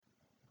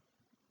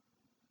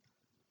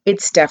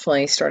It's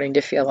definitely starting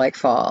to feel like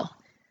fall.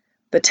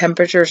 The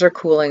temperatures are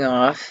cooling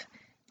off,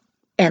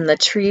 and the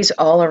trees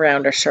all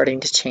around are starting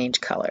to change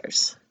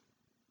colors.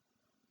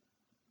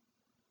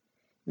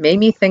 Made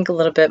me think a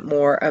little bit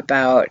more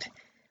about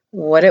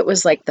what it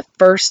was like the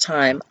first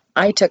time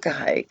I took a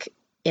hike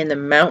in the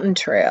mountain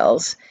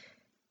trails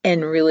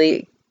and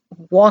really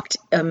walked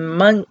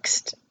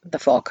amongst the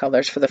fall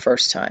colors for the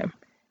first time.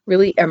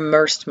 Really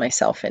immersed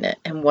myself in it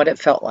and what it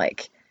felt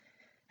like,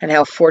 and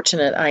how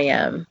fortunate I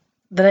am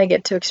that I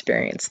get to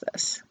experience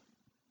this.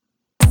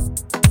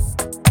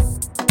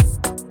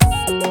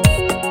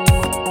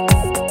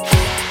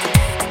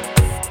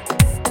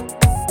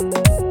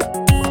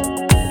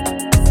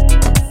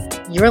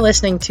 You're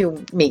listening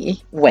to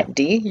me,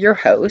 Wendy, your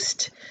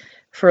host,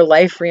 for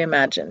Life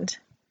Reimagined,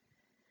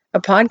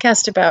 a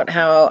podcast about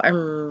how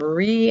I'm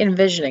re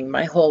envisioning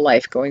my whole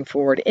life going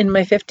forward in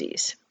my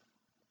 50s.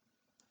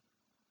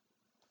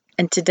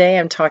 And today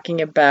I'm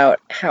talking about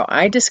how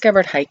I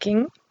discovered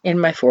hiking in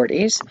my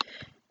 40s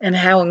and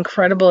how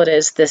incredible it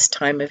is this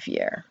time of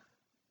year.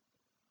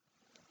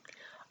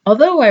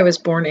 Although I was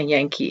born a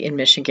Yankee in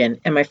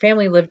Michigan and my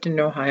family lived in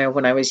Ohio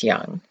when I was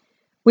young,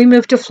 we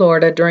moved to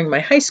Florida during my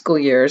high school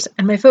years,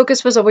 and my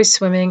focus was always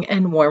swimming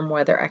and warm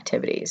weather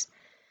activities.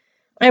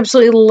 I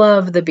absolutely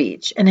love the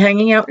beach and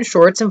hanging out in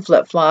shorts and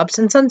flip-flops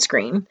and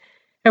sunscreen,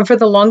 and for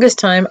the longest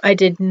time I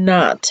did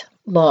not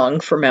long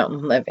for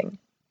mountain living.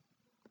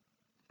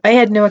 I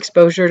had no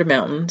exposure to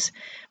mountains.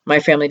 My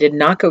family did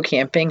not go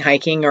camping,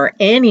 hiking, or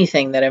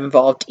anything that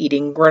involved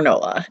eating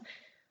granola.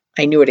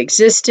 I knew it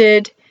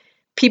existed.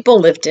 People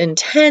lived in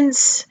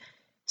tents.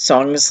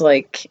 Songs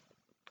like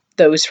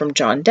those from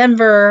John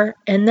Denver,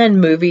 and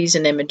then movies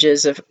and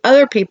images of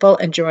other people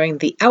enjoying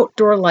the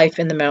outdoor life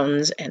in the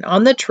mountains and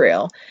on the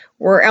trail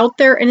were out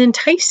there and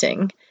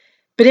enticing.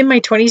 But in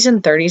my 20s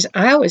and 30s,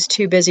 I was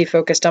too busy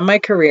focused on my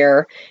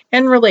career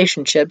and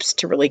relationships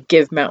to really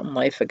give mountain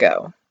life a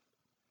go.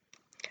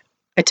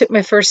 I took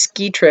my first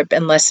ski trip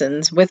and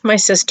lessons with my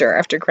sister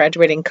after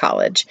graduating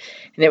college,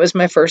 and it was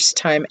my first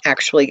time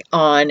actually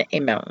on a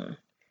mountain.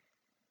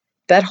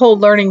 That whole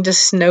learning to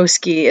snow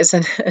ski is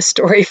a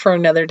story for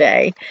another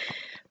day,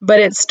 but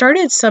it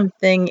started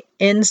something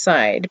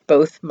inside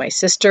both my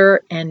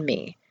sister and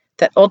me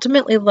that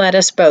ultimately led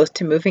us both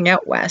to moving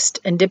out west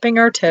and dipping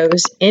our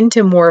toes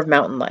into more of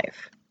mountain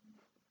life.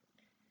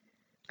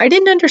 I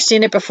didn't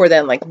understand it before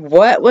then, like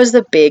what was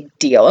the big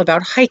deal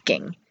about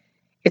hiking?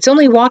 It's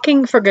only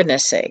walking, for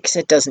goodness sakes.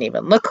 It doesn't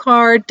even look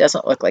hard,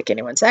 doesn't look like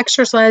anyone's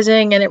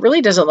exercising, and it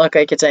really doesn't look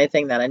like it's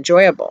anything that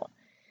enjoyable.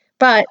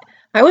 But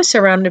I was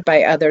surrounded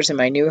by others in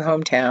my new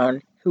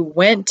hometown who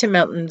went to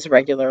mountains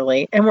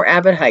regularly and were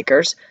avid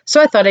hikers,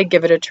 so I thought I'd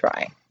give it a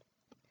try.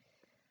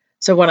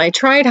 So when I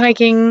tried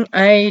hiking,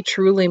 I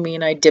truly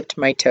mean I dipped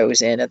my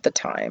toes in at the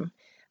time.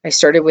 I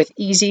started with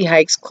easy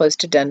hikes close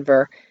to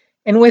Denver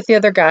and with the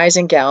other guys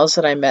and gals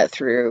that I met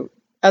through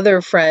other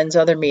friends,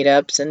 other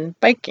meetups, and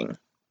biking.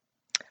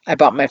 I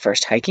bought my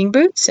first hiking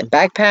boots and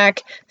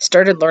backpack,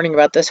 started learning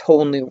about this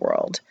whole new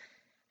world.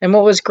 And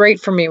what was great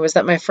for me was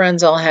that my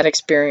friends all had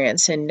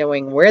experience in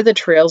knowing where the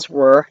trails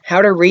were,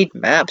 how to read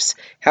maps,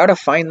 how to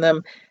find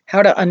them,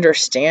 how to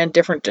understand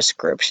different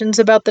descriptions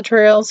about the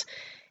trails,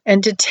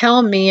 and to tell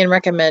me and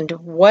recommend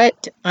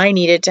what I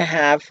needed to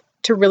have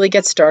to really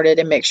get started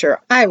and make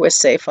sure I was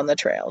safe on the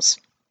trails.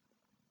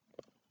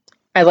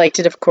 I liked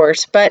it, of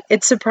course, but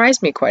it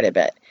surprised me quite a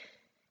bit.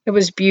 It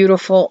was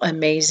beautiful,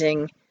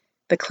 amazing,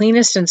 the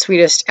cleanest and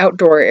sweetest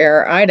outdoor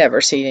air I'd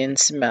ever seen and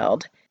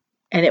smelled,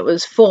 and it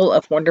was full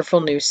of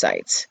wonderful new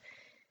sights.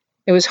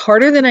 It was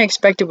harder than I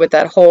expected with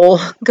that whole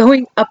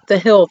going up the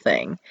hill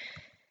thing.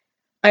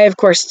 I, of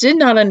course, did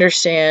not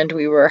understand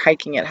we were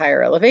hiking at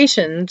higher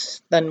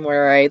elevations than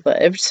where I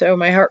lived, so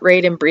my heart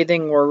rate and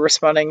breathing were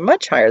responding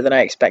much higher than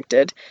I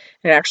expected,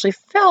 and it actually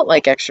felt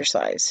like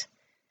exercise,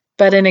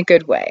 but in a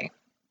good way.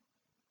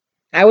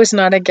 I was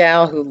not a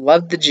gal who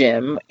loved the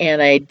gym,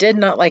 and I did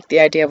not like the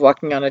idea of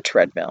walking on a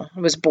treadmill. It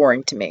was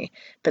boring to me,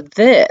 but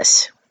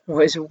this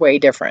was way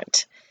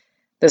different.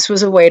 This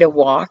was a way to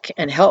walk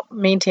and help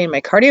maintain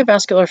my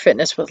cardiovascular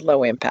fitness with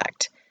low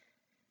impact.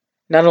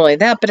 Not only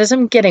that, but as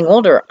I'm getting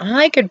older,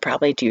 I could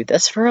probably do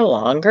this for a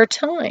longer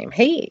time.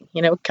 Hey,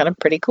 kind of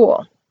pretty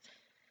cool.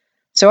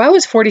 So I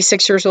was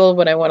 46 years old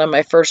when I went on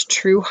my first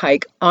true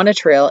hike on a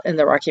trail in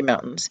the Rocky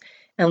Mountains,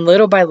 and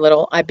little by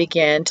little, I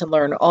began to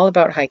learn all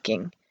about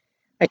hiking.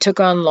 I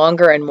took on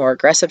longer and more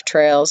aggressive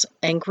trails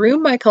and grew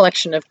my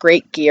collection of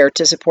great gear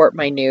to support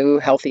my new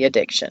healthy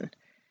addiction.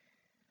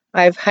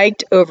 I've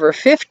hiked over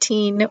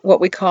 15, what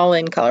we call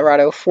in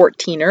Colorado,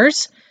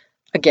 14ers,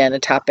 again,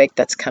 a topic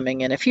that's coming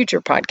in a future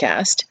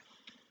podcast.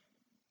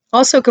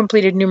 Also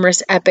completed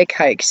numerous epic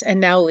hikes and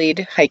now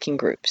lead hiking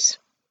groups.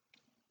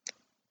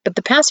 But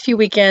the past few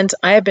weekends,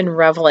 I have been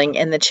reveling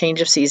in the change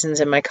of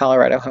seasons in my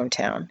Colorado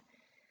hometown.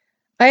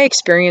 I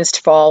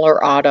experienced fall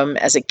or autumn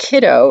as a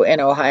kiddo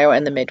in Ohio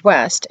and the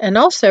Midwest, and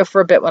also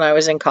for a bit when I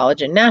was in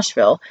college in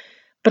Nashville,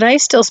 but I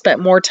still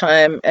spent more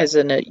time as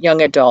a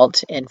young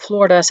adult in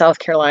Florida, South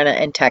Carolina,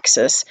 and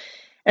Texas,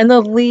 And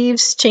the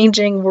leaves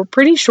changing were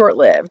pretty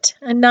short-lived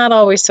and not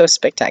always so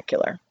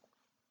spectacular.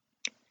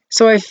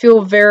 So I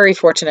feel very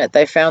fortunate that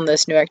I found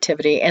this new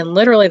activity and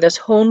literally this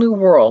whole new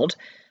world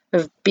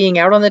of being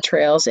out on the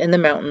trails in the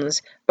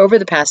mountains over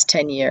the past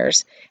 10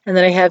 years, and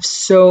that I have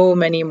so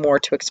many more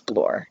to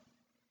explore.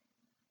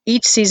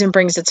 Each season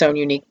brings its own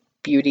unique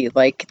beauty,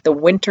 like the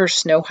winter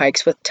snow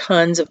hikes with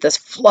tons of this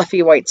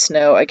fluffy white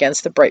snow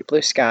against the bright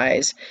blue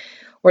skies,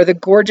 or the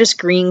gorgeous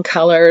green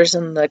colors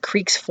and the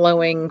creeks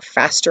flowing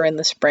faster in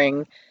the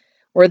spring,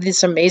 or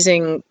this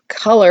amazing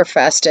color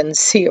fest and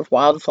sea of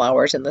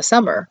wildflowers in the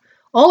summer.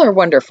 All are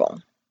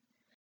wonderful.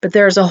 But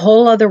there's a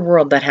whole other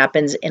world that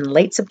happens in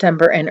late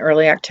September and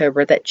early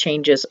October that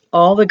changes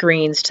all the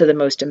greens to the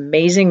most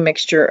amazing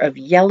mixture of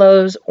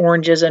yellows,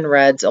 oranges, and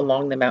reds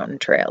along the mountain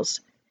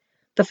trails.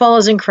 The fall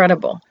is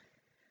incredible.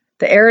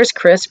 The air is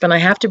crisp and I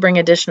have to bring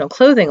additional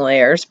clothing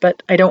layers,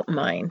 but I don't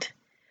mind.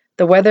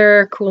 The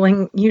weather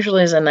cooling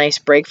usually is a nice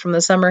break from the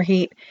summer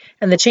heat,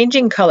 and the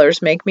changing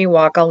colors make me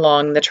walk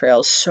along the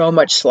trails so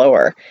much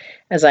slower,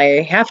 as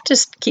I have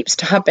to keep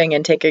stopping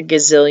and take a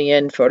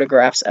gazillion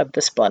photographs of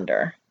the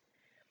splendor.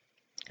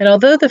 And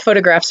although the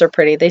photographs are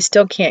pretty, they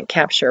still can't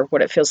capture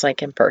what it feels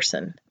like in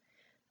person.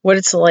 What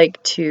it's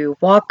like to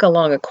walk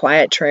along a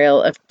quiet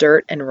trail of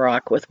dirt and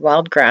rock with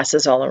wild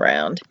grasses all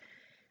around,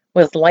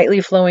 with lightly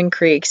flowing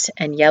creeks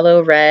and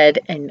yellow, red,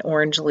 and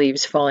orange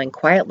leaves falling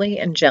quietly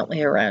and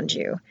gently around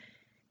you,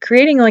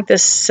 creating like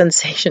this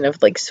sensation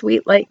of like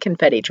sweet light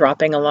confetti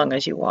dropping along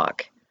as you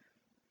walk.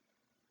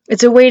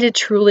 It's a way to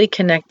truly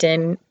connect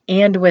in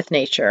and with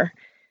nature,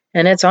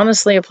 and it's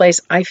honestly a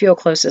place I feel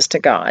closest to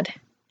God.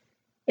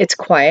 It's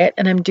quiet,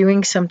 and I'm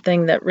doing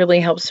something that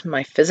really helps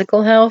my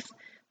physical health,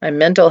 my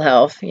mental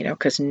health,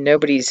 because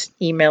nobody's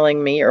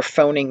emailing me or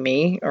phoning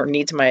me or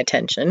needs my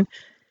attention,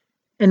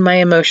 and my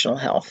emotional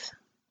health.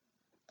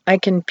 I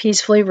can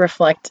peacefully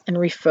reflect and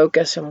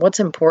refocus on what's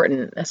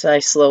important as I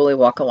slowly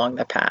walk along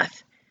the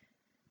path.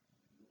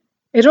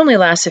 It only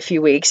lasts a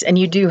few weeks, and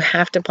you do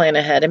have to plan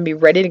ahead and be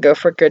ready to go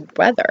for good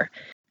weather,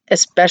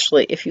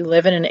 especially if you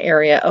live in an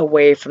area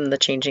away from the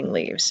changing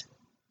leaves.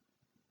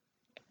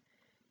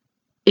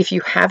 If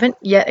you haven't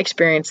yet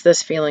experienced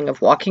this feeling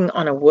of walking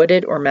on a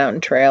wooded or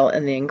mountain trail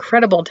in the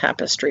incredible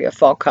tapestry of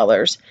fall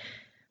colors,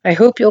 I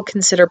hope you'll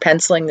consider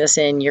penciling this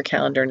in your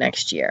calendar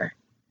next year.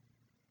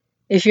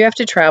 If you have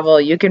to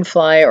travel, you can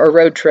fly or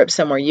road trip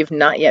somewhere you've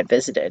not yet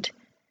visited.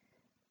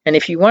 And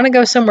if you want to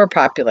go somewhere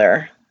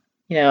popular,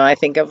 I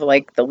think of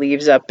like the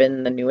leaves up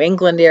in the New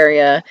England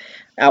area,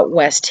 out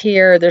west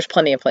here, there's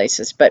plenty of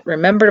places. But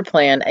remember to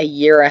plan a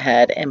year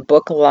ahead and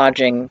book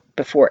lodging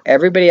before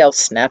everybody else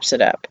snaps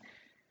it up.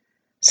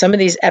 Some of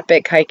these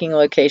epic hiking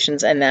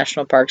locations and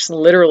national parks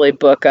literally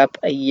book up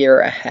a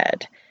year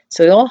ahead.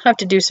 So you'll have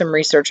to do some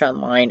research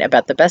online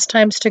about the best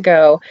times to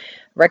go,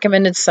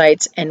 recommended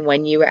sites, and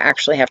when you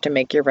actually have to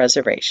make your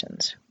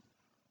reservations.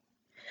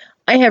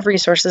 I have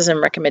resources and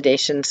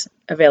recommendations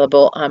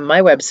available on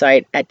my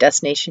website at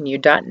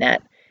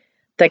destinationu.net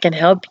that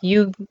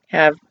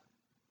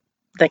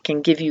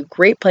can give you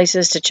great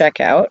places to check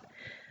out,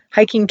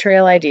 hiking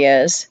trail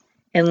ideas,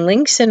 and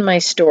links in my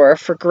store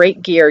for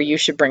great gear you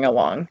should bring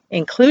along,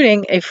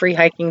 including a free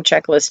hiking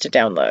checklist to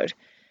download.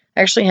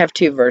 I actually have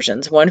two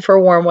versions, one for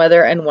warm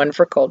weather and one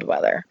for cold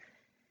weather.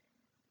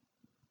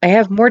 I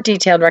have more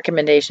detailed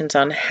recommendations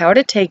on how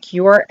to take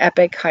your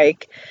epic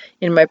hike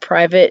in my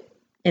private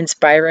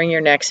Inspiring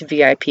Your Next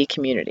VIP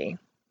community.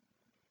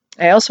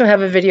 I also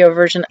have a video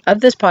version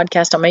of this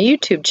podcast on my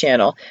YouTube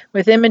channel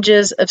with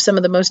images of some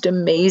of the most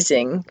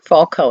amazing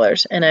fall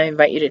colors, and I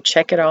invite you to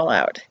check it all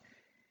out.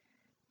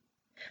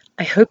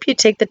 I hope you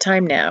take the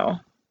time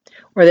now,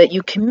 or that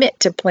you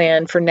commit to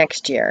plan for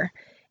next year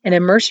and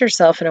immerse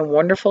yourself in a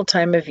wonderful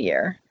time of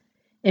year,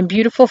 in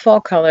beautiful fall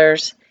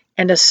colors,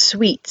 and a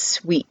sweet,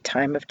 sweet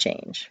time of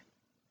change.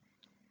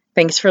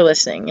 Thanks for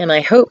listening, and I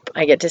hope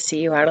I get to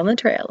see you out on the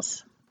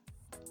trails.